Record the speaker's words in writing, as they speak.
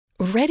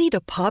Ready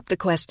to pop the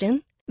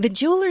question? The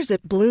jewelers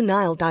at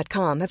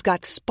BlueNile.com have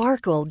got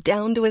sparkle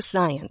down to a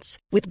science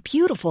with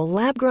beautiful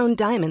lab-grown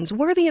diamonds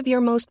worthy of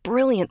your most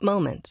brilliant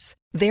moments.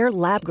 Their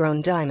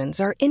lab-grown diamonds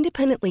are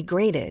independently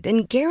graded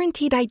and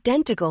guaranteed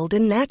identical to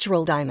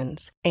natural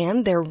diamonds,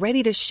 and they're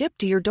ready to ship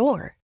to your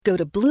door. Go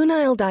to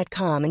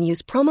BlueNile.com and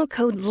use promo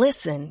code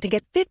LISTEN to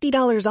get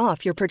 $50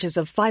 off your purchase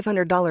of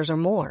 $500 or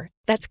more.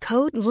 That's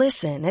code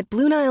LISTEN at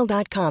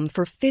BlueNile.com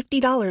for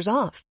 $50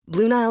 off.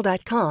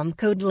 BlueNile.com,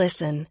 code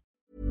LISTEN.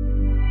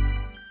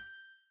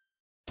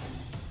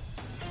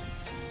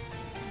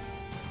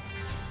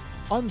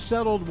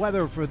 Unsettled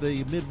weather for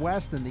the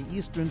Midwest and the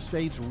eastern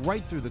states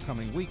right through the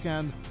coming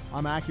weekend.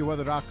 I'm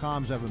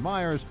AccuWeather.com's Evan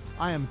Myers.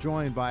 I am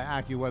joined by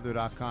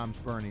AccuWeather.com's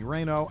Bernie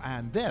Rayno,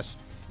 and this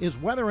is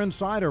Weather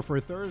Insider for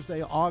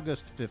Thursday,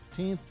 August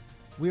 15th.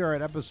 We are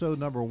at episode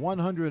number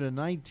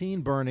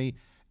 119, Bernie,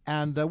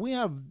 and we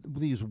have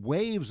these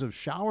waves of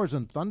showers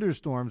and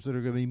thunderstorms that are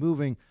going to be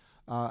moving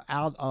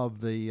out of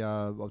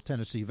the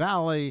Tennessee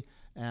Valley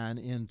and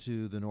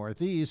into the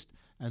Northeast,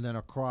 and then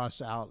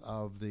across out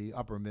of the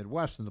upper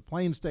Midwest and the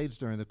Plain States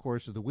during the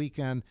course of the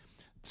weekend.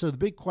 So the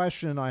big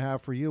question I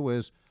have for you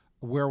is,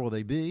 where will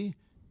they be,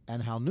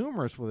 and how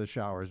numerous will the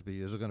showers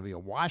be? Is it going to be a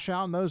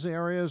washout in those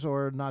areas,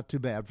 or not too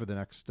bad for the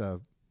next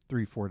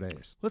 3-4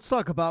 days? Let's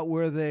talk about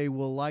where they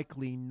will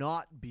likely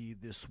not be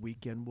this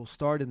weekend. We'll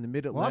start in the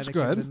Mid-Atlantic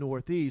and the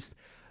Northeast.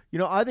 You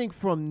know, I think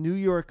from New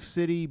York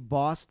City,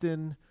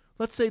 Boston,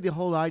 let's say the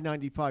whole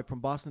I-95 from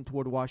Boston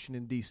toward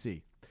Washington,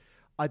 D.C.,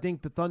 I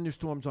think the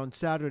thunderstorms on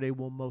Saturday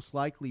will most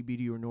likely be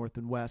to your north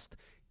and west.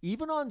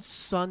 Even on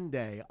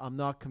Sunday, I'm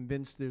not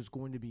convinced there's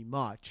going to be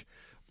much.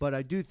 But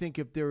I do think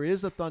if there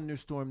is a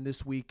thunderstorm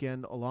this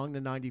weekend along the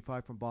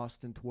 95 from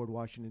Boston toward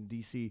Washington,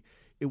 D.C.,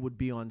 it would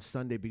be on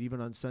Sunday. But even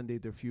on Sunday,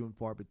 they're few and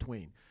far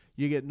between.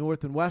 You get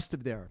north and west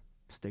of there,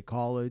 State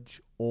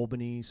College,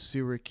 Albany,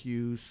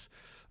 Syracuse,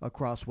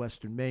 across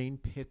western Maine,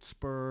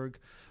 Pittsburgh,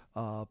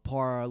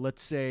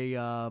 let's say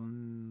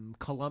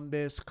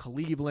Columbus,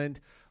 Cleveland.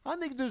 I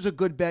think there's a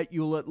good bet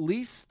you'll at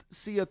least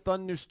see a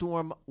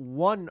thunderstorm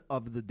one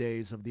of the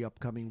days of the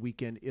upcoming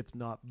weekend, if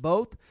not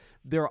both.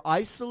 They're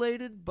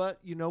isolated, but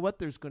you know what?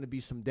 There's going to be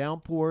some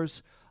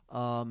downpours,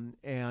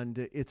 and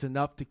it's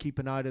enough to keep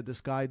an eye to the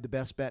sky. The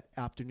best bet,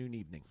 afternoon,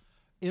 evening.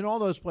 In all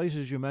those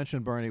places you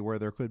mentioned, Bernie, where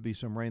there could be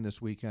some rain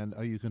this weekend,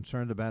 are you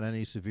concerned about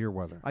any severe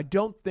weather? I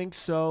don't think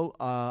so.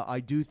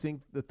 I do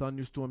think the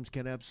thunderstorms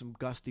can have some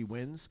gusty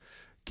winds.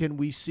 Can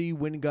we see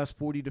wind gusts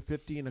 40 to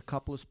 50 in a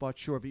couple of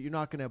spots? Sure, but you're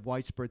not going to have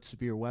widespread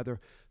severe weather.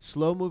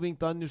 Slow-moving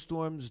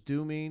thunderstorms,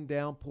 dooming,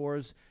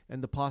 downpours,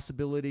 and the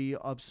possibility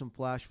of some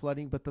flash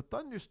flooding. But the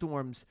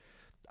thunderstorms,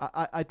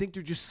 I think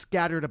they're just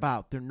scattered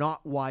about. They're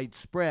not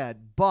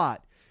widespread.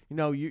 But, you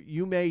know,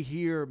 you may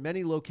hear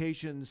many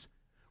locations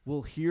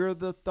will hear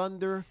the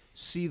thunder,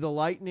 see the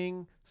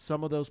lightning.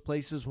 Some of those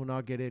places will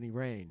not get any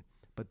rain,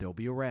 but they'll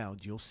be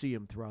around. You'll see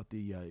them throughout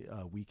the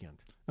weekend.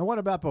 Now, what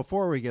about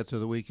before we get to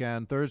the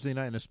weekend, Thursday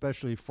night and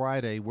especially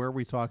Friday? Where are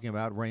we talking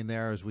about rain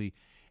there as we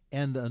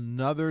end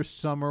another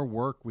summer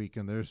work week?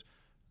 And there's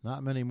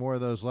not many more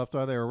of those left,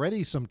 are there?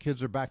 Already some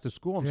kids are back to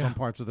school in some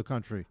parts of the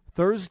country.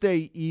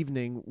 Thursday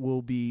evening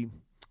will be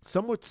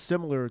somewhat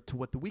similar to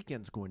what the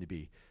weekend's going to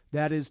be.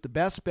 That is, the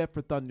best bet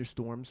for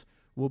thunderstorms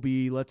will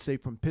be, let's say,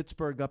 from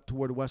Pittsburgh up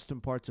toward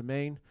western parts of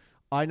Maine.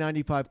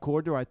 I-95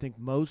 corridor, I think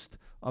most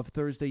of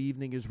Thursday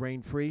evening is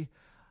rain-free.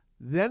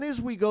 Then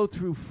as we go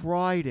through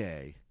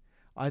Friday,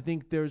 I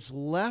think there's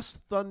less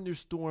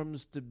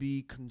thunderstorms to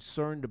be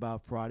concerned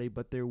about Friday,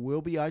 but there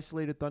will be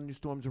isolated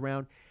thunderstorms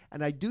around.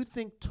 And I do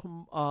think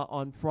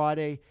on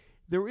Friday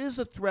there is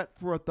a threat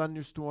for a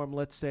thunderstorm,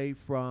 let's say,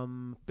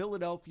 from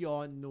Philadelphia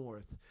on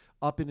north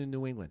up into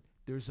New England.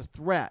 There's a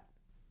threat.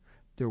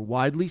 They're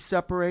widely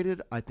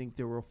separated. I think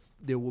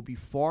there will be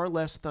far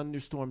less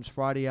thunderstorms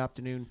Friday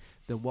afternoon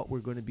than what we're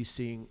going to be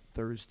seeing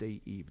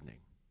Thursday evening.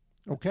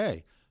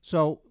 Okay.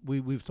 So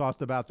we've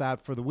talked about that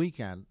for the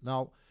weekend.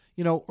 Now,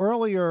 you know,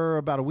 earlier,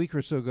 about a week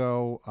or so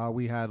ago,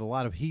 we had a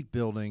lot of heat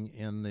building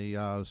in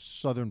the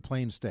southern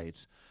plain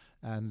states,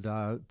 and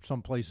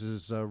some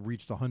places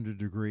reached 100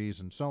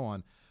 degrees and so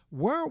on.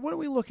 What are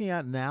we looking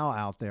at now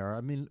out there?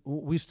 I mean,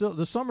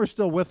 the summer's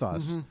still with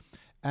us. Mm-hmm.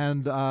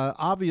 And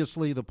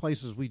obviously, the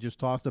places we just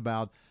talked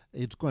about,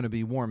 it's going to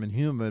be warm and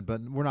humid,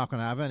 but we're not going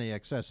to have any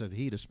excessive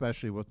heat,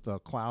 especially with the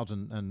clouds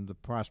and the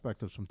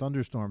prospect of some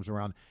thunderstorms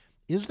around.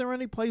 Is there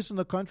any place in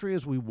the country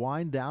as we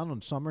wind down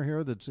on summer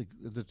here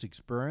that's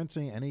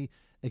experiencing any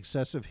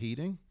excessive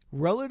heating?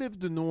 Relative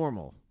to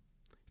normal,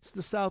 it's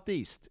the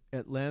Southeast,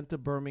 Atlanta,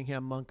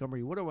 Birmingham,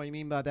 Montgomery. What do I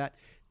mean by that?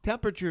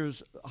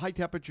 High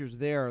temperatures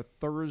there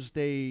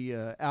Thursday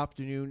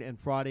afternoon and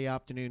Friday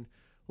afternoon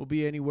will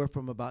be anywhere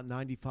from about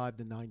 95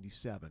 to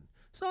 97.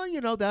 So, you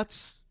know,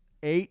 that's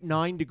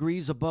 8-9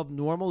 degrees above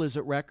normal. Is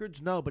it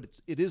records? No, but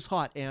it is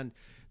hot. And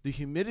the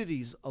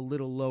humidity's a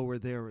little lower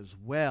there as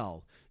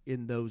well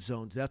in those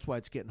zones. That's why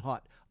it's getting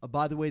hot.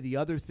 By the way, the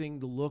other thing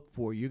to look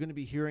for, you're going to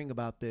be hearing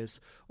about this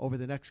over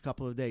the next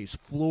couple of days.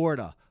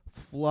 Florida,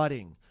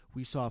 flooding.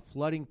 We saw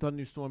flooding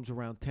thunderstorms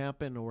around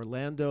Tampa and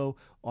Orlando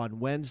on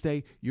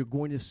Wednesday. You're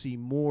going to see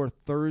more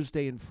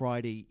Thursday and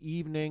Friday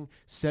evening.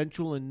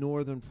 Central and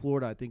northern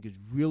Florida, I think, is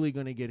really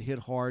going to get hit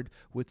hard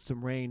with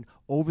some rain.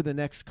 Over the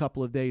next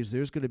couple of days,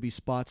 there's going to be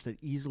spots that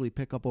easily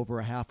pick up over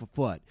a half a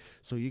foot.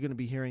 So you're going to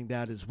be hearing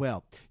that as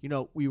well. You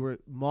know, we were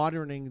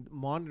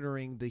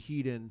monitoring the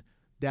heat in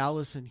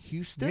Dallas and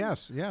Houston.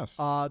 Yes.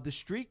 The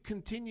streak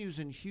continues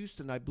in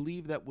Houston. I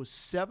believe that was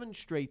 7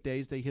 straight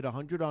days. They hit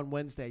 100 on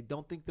Wednesday. I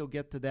don't think they'll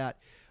get to that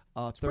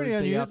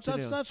Thursday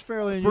afternoon. That's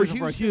fairly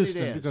unusual for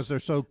Houston because they're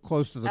so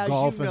close to the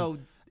Gulf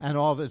and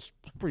all. It's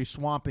pretty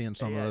swampy in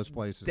some of those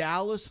places.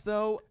 Dallas,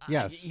 though,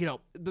 yes.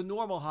 The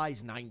normal high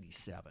is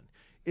 97.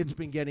 It's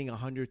been getting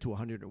 100 to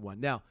 101.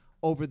 Now,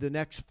 over the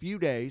next few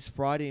days,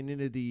 Friday and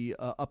into the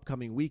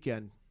upcoming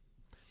weekend,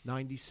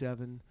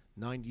 97,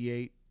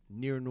 98.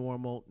 Near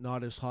normal,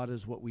 not as hot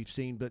as what we've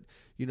seen. But,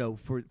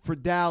 for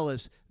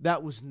Dallas,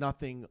 that was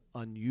nothing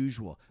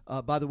unusual.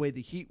 By the way,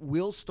 the heat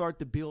will start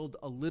to build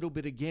a little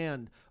bit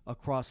again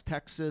across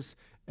Texas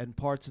and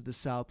parts of the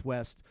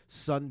Southwest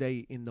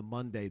Sunday into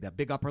Monday. That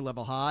big upper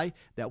level high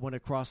that went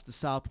across the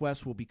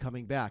Southwest will be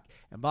coming back.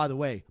 And by the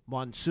way,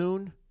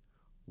 monsoon,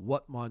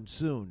 what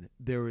monsoon?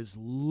 There is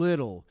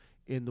little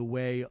in the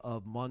way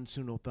of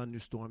monsoonal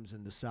thunderstorms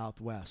in the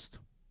Southwest.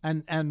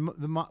 And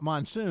the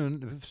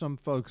monsoon, some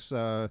folks,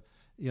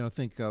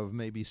 think of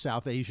maybe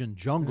South Asian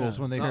jungles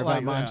when they hear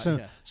about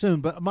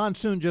monsoon. But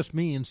monsoon just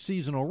means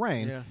seasonal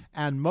rain. Yeah.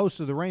 And most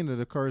of the rain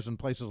that occurs in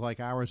places like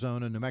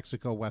Arizona, New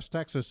Mexico, West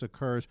Texas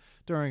occurs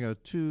during a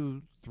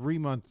 2-3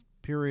 month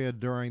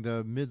period during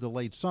the mid to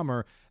late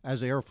summer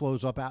as air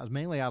flows up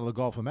mainly out of the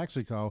Gulf of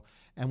Mexico.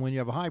 And when you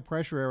have a high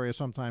pressure area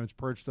sometimes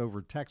perched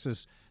over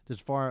Texas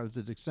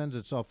that extends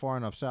itself far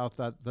enough south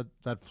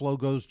that flow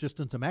goes just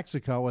into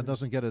Mexico and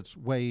doesn't get its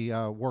way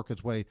work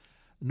its way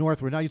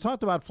northward. Now, you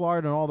talked about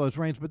Florida and all those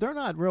rains, but they're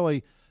not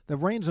really – the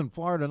rains in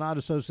Florida are not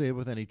associated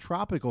with any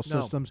tropical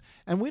systems,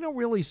 and we don't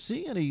really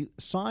see any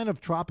sign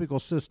of tropical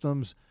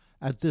systems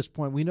at this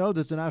point. We know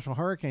that the National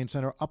Hurricane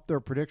Center upped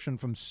their prediction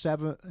from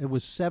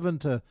 7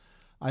 to,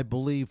 I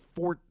believe,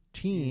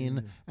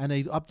 14, and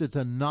they upped it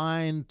to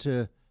 9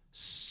 to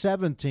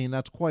 17.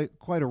 That's quite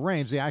a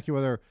range. The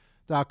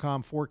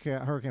AccuWeather.com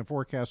Hurricane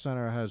Forecast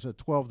Center has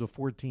 12 to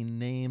 14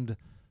 named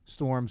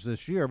storms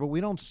this year, but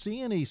we don't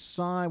see any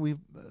sign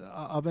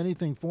of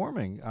anything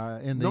forming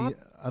in the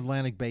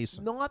Atlantic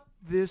Basin. Not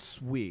this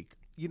week.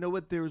 You know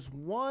what? There's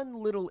one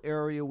little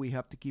area we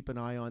have to keep an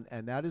eye on,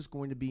 and that is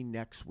going to be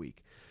next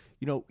week.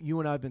 You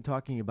and I have been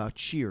talking about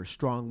shear,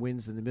 strong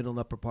winds in the middle and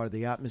upper part of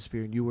the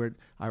atmosphere, and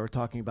I were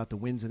talking about the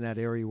winds in that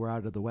area were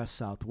out of the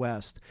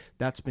west-southwest.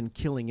 That's been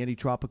killing any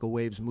tropical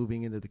waves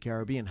moving into the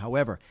Caribbean.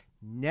 However,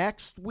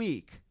 next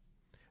week,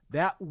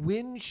 that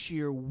wind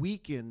shear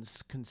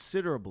weakens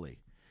considerably,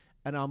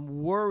 and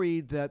I'm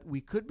worried that we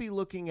could be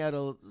looking at a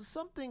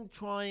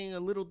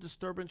little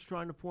disturbance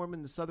trying to form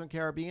in the southern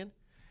Caribbean,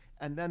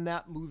 and then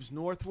that moves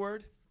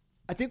northward.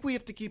 I think we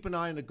have to keep an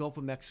eye on the Gulf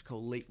of Mexico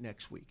late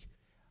next week.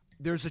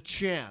 There's a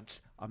chance.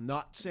 I'm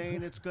not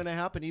saying it's going to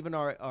happen. Even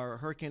our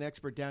hurricane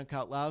expert, Dan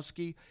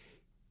Kotlowski,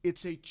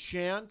 it's a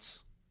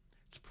chance.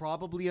 It's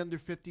probably under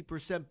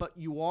 50%, but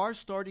you are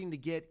starting to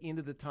get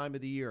into the time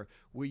of the year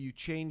where you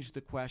change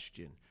the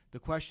question. The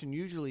question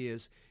usually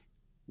is,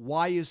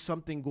 why is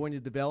something going to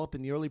develop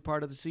in the early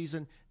part of the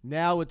season?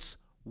 Now it's,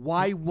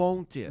 why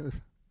won't it?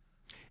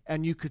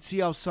 And you could see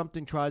how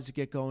something tries to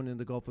get going in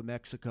the Gulf of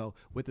Mexico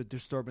with a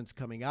disturbance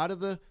coming out of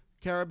the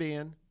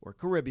Caribbean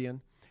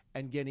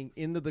and getting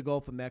into the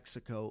Gulf of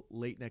Mexico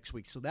late next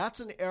week. So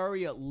that's an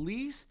area at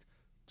least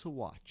to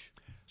watch.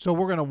 So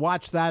we're going to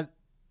watch that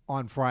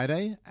on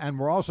Friday, and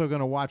we're also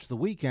going to watch the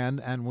weekend,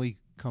 and we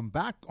come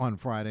back on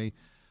Friday.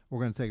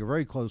 We're going to take a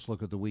very close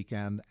look at the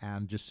weekend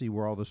and just see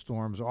where all the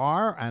storms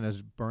are, and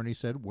as Bernie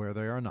said, where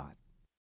they are not.